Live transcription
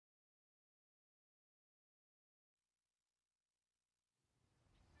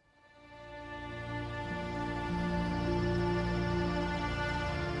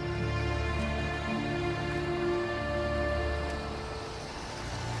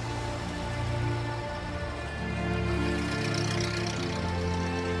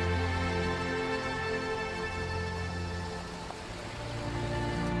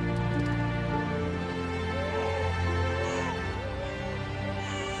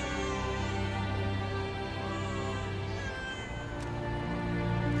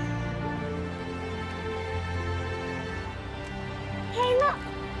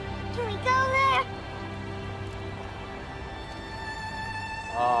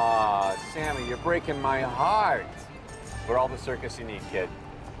Sammy, you're breaking my heart. We're all the circus you need, kid.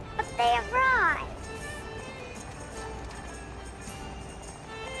 But they arrived.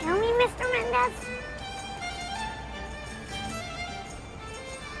 Tell me, Mr. Mendez.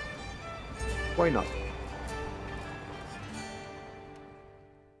 Why not?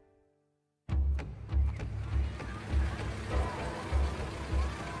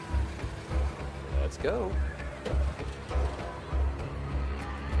 Let's go.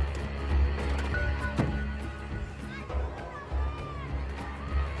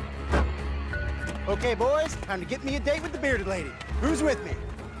 Okay, boys, time to get me a date with the bearded lady. Who's with me?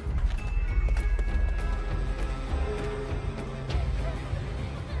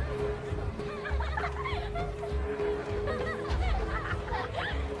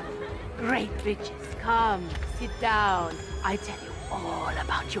 Great riches, come, sit down. I tell you all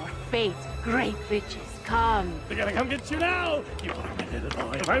about your fate. Great riches, come. They're gonna come get you now! You are little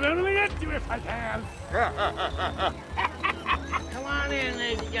boy. I'm gonna get you if I can! Come on in,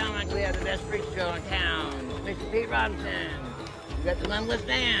 ladies and gentlemen. We have the best freak show in town. Mr. Pete Robinson. You got the limitless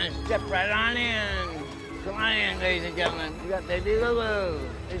dance. Step right on in. Come on in, ladies and gentlemen. You got Baby Lulu.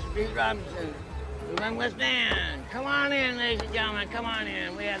 Mr. Pete Robinson. The limitless dance. Come on in, ladies and gentlemen. Come on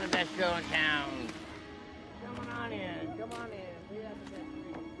in. We have the best show in town. Come on in. Come on in. We have the best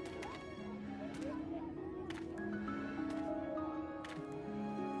freak.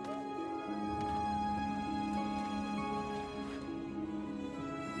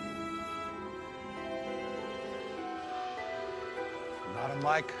 Not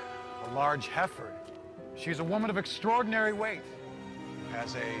unlike a large heifer, she's a woman of extraordinary weight who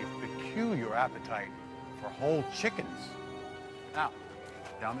has a peculiar appetite for whole chickens. Now,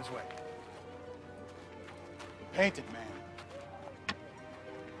 down this way. The painted man,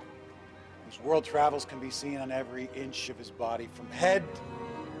 whose world travels can be seen on every inch of his body, from head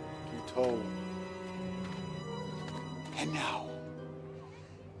to toe. And now,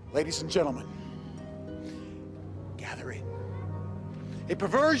 ladies and gentlemen, gather in. A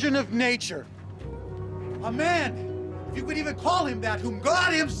perversion of nature. A man, if you could even call him that, whom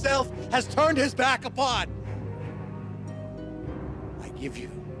God himself has turned his back upon. I give you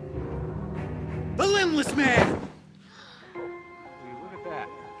the limbless man. Look at that.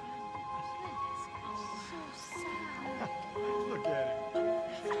 Look at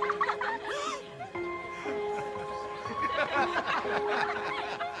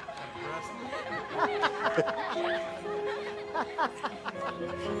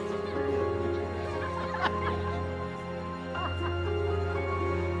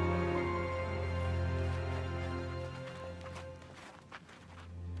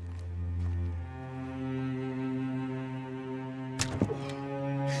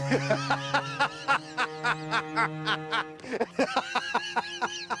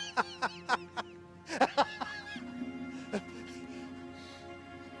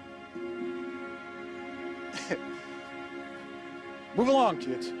Move along,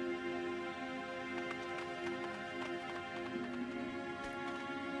 kids.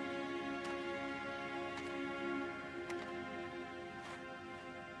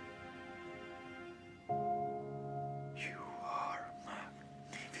 You are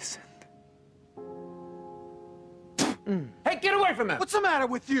magnificent. Hey, get away from him! What's the matter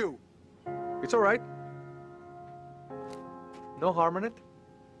with you? It's all right. No harm in it.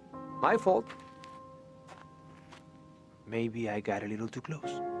 My fault. Maybe I got a little too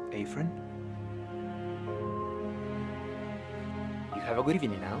close. Eh, friend? You have a good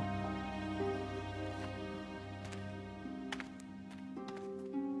evening now.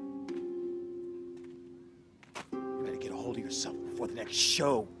 You better get a hold of yourself before the next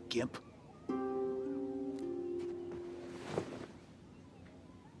show, gimp.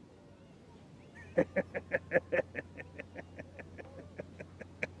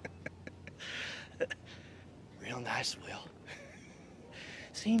 Real nice, Will.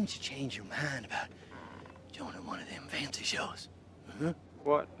 Seems you changed your mind about joining one of them fancy shows. Huh?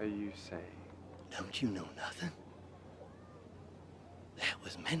 What are you saying? Don't you know nothing? That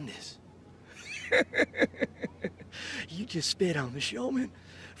was Mendez. You just spit on the showman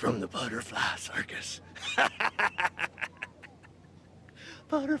from the Butterfly Circus.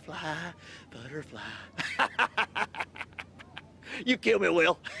 Butterfly, butterfly. You kill me,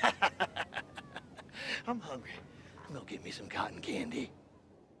 Will. I'm hungry. I'm gonna get me some cotton candy.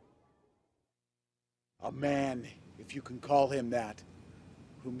 A man, if you can call him that,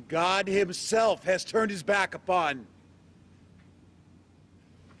 whom God himself has turned his back upon.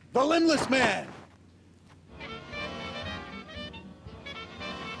 The limbless man.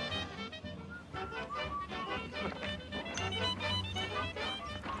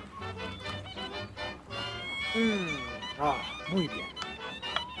 Muy bien.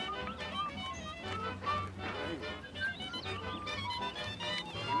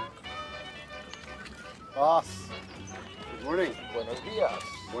 Boss, good morning. Buenos dias.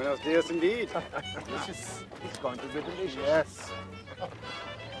 Buenos dias indeed. It's going to be delicious. Yes.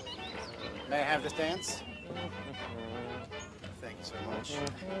 May I have this dance? Thank you so much.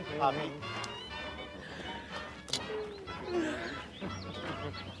 Poppy.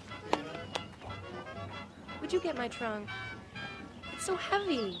 Would you get my trunk? It's so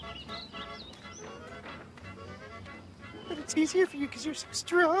heavy. But it's easier for you because you're so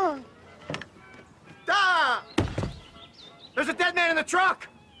strong. Ah! There's a dead man in the truck!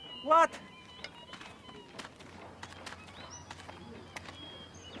 What?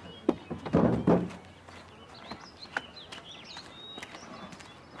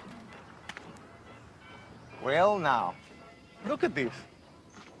 Well, now. Look at this.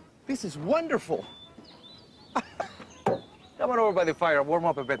 This is wonderful. Come on over by the fire. Warm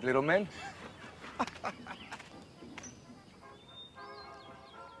up a bit, little man.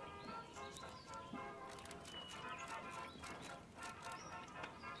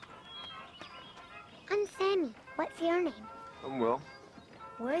 I'm Sammy. What's your name? I'm Will.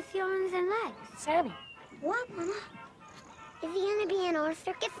 Where's your arms and legs? Sammy. What, Mama? Is he gonna be in our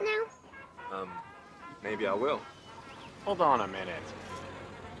circus now? Maybe I will. Hold on a minute.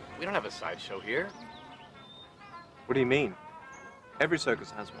 We don't have a sideshow here. What do you mean? Every circus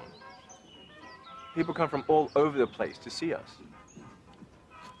has one. People come from all over the place to see us.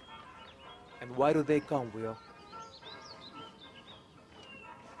 And why do they come, Will?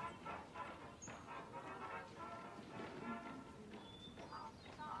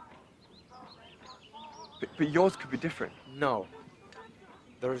 But yours could be different. No.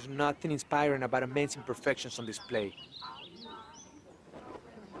 There's nothing inspiring about immense imperfections on display.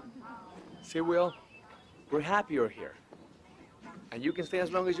 See, Will, we're happy you're here. And you can stay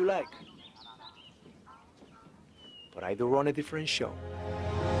as long as you like. But I do run a different show.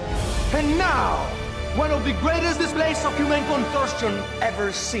 And now, one of the greatest displays of human contortion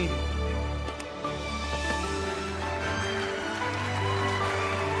ever seen.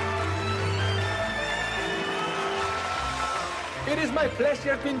 It is my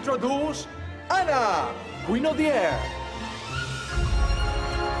pleasure to introduce Anna, Queen of the Air.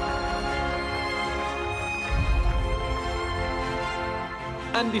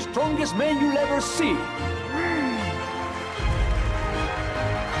 And the strongest man you'll ever see.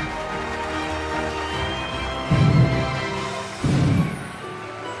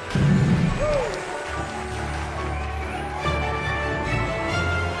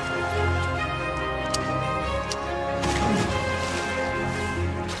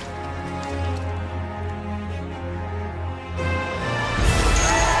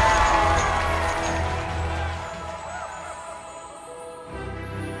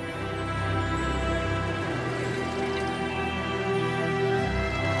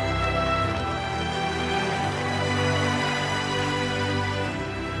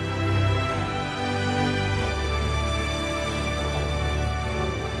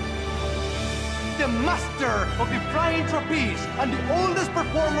 The master of the flying trapeze and the oldest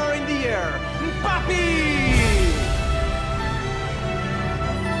performer in the air, Papi!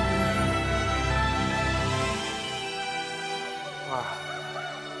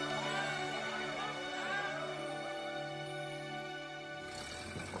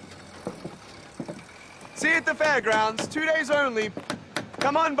 See you at the fairgrounds, 2 days only.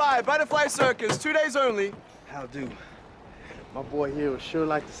 Come on by, Butterfly Circus, 2 days only. How do? My boy here would sure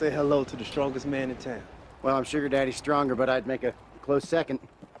like to say hello to the strongest man in town. Well, I'm Sugar Daddy stronger, but I'd make a close second.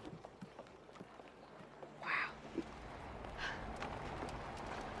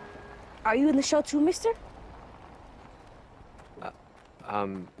 Are you in the show too, mister?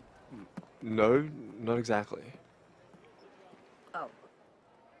 No, not exactly. Oh.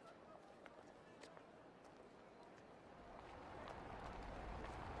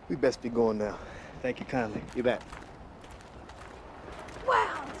 We best be going now. Thank you kindly. You bet.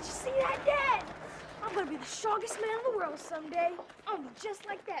 Wow, did you see that, Dad? I'm gonna be the strongest man in the world someday. I'll be just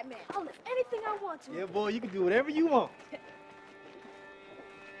like that man. I'll lift anything I want to. Yeah, boy, you can do whatever you want.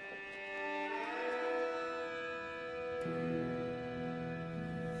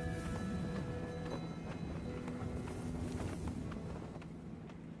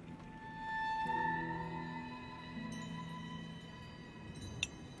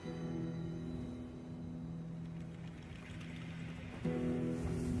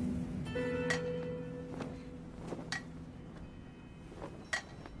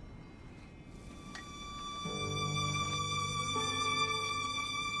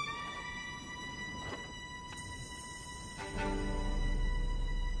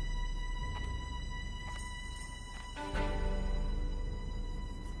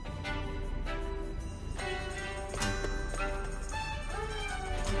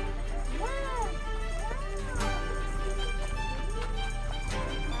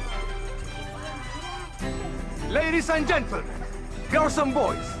 Ladies and gentlemen, girls and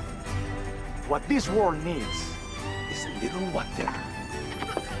boys, what this world needs is a little water.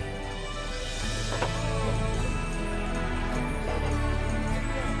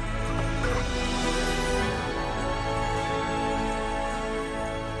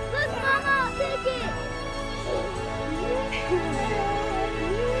 Look, Mama, I'll take it.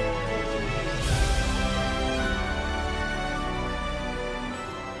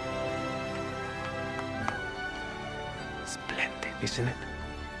 Splendid, isn't it?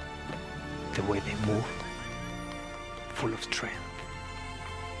 The way they move, full of strength,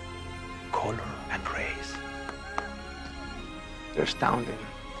 color, and grace. They're astounding.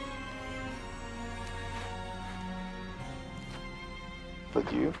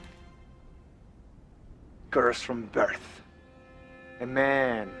 But you? Cursed from birth. A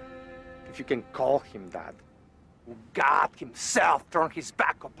man, if you can call him that, who God himself turned his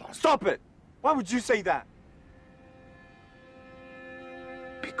back upon. Stop it! Why would you say that?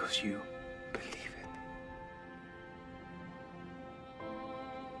 Because you believe it.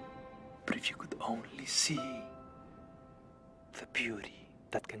 But if you could only see the beauty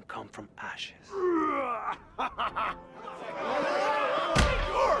that can come from ashes. Wait!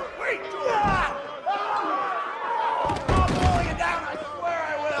 I'm pulling it down, I swear I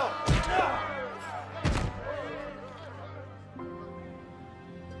will!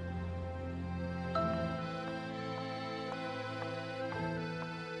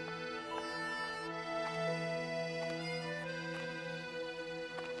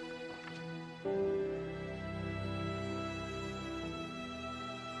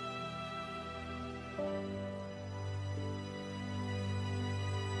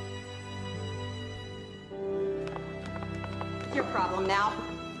 Your problem now.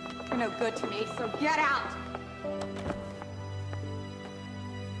 You're no good to me, so get out.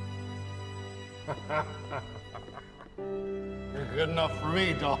 You're good enough for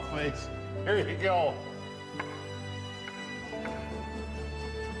me, Dollface. Here you go.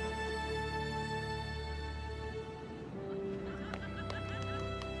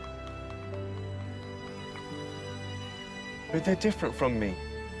 But they're different from me.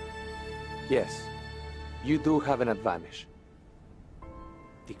 Yes, you do have an advantage.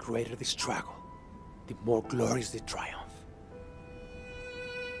 The greater the struggle, the more glorious the triumph.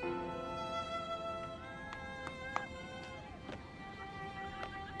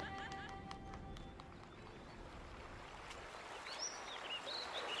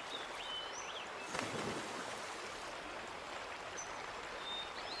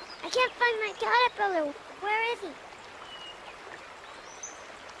 I can't find my caterpillar. Where is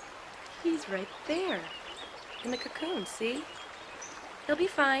he? He's right there. In the cocoon, see? He'll be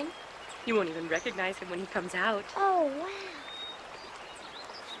fine. You won't even recognize him when he comes out. Oh, wow.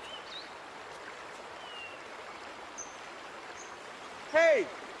 Hey!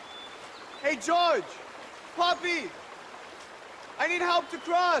 Hey, George! Poppy! I need help to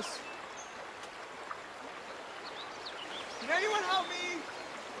cross! Can anyone help me?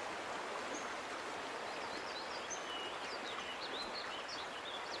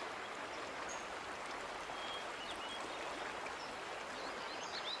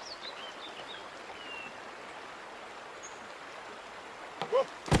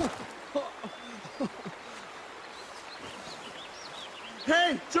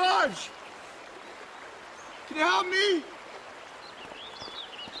 Hey, George! Can you help me?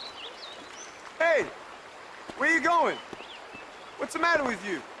 Hey! Where you going? What's the matter with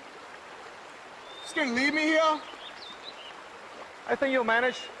you? Just gonna leave me here? I think you'll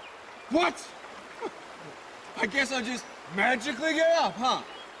manage. What? I guess I'll just magically get up, huh?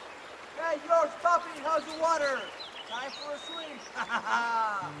 Hey, George, Puppy, how's the water? Time for a swim.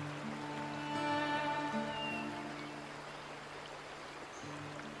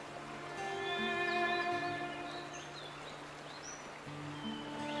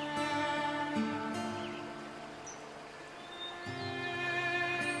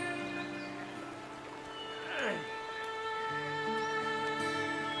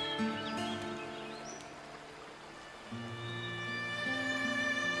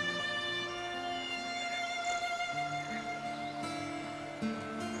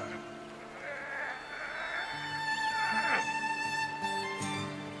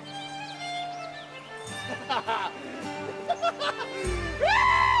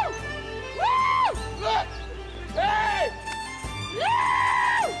 Look! Hey!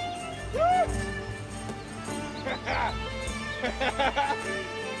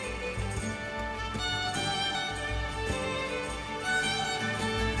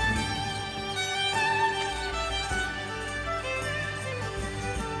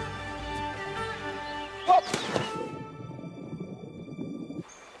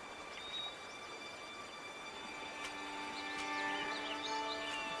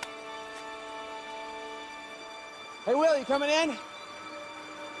 Hey, Will, you coming in?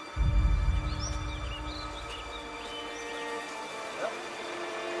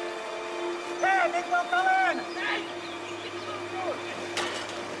 Hey, Nick, Will, come in! Hey!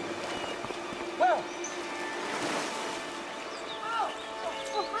 Will!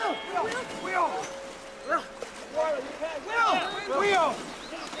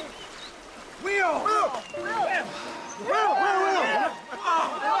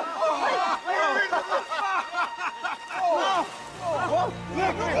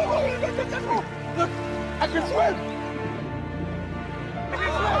 Look, I can swim!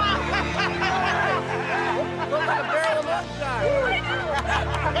 Look like a barrel of moonshine.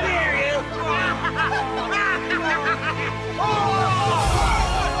 Here, you!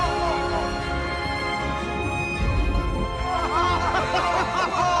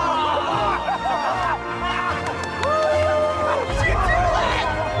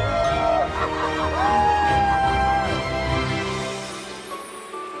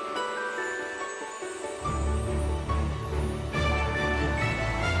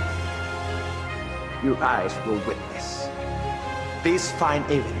 Your eyes will witness this fine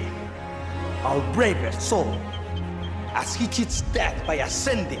evening our bravest soul as he cheats death by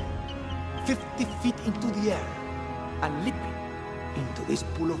ascending 50 feet into the air and leaping into this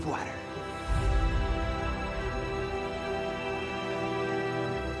pool of water.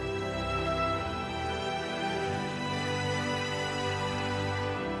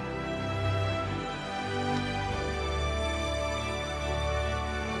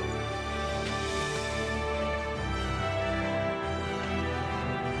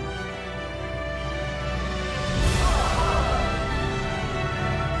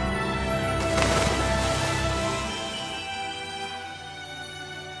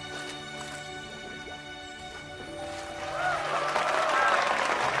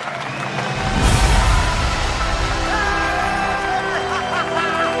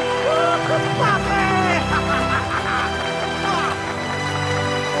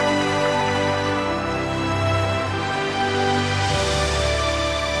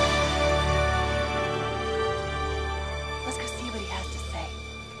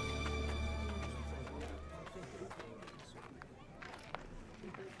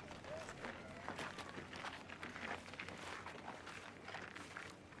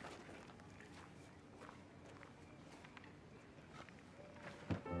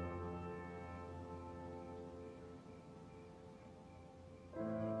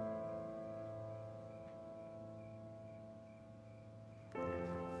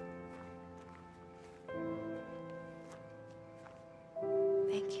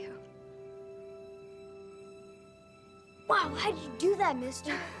 Thank you. Wow, how did you do that,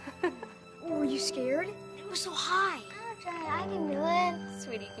 mister? Were you scared? It was so high. I'll try. I can do it.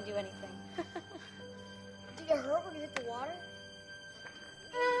 Sweetie, you can do anything. Did it hurt when you hit the water?